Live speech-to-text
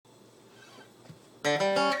Here's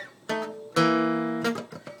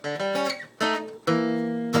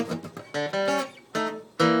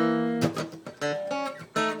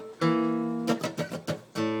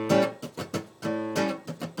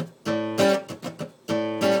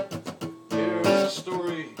a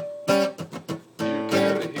story you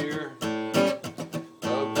care to hear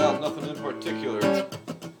about nothing in particular,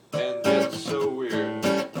 and yet so weird.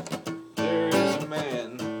 There is a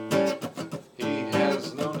man, he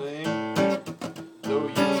has no name, though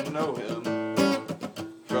you know him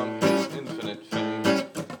from his infinite fame.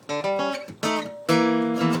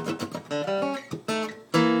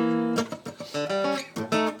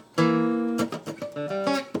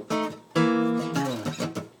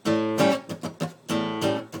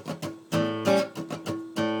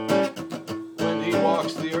 When he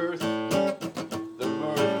walks the earth, the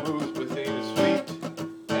earth moves between his feet,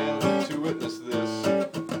 and to witness this,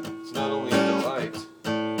 it's not only a delight,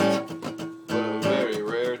 but a very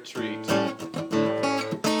rare treat.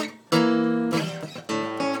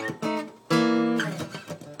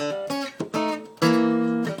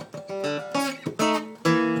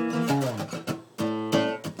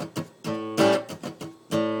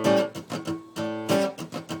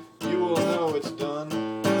 You will know it's done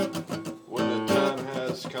when the time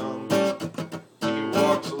has come.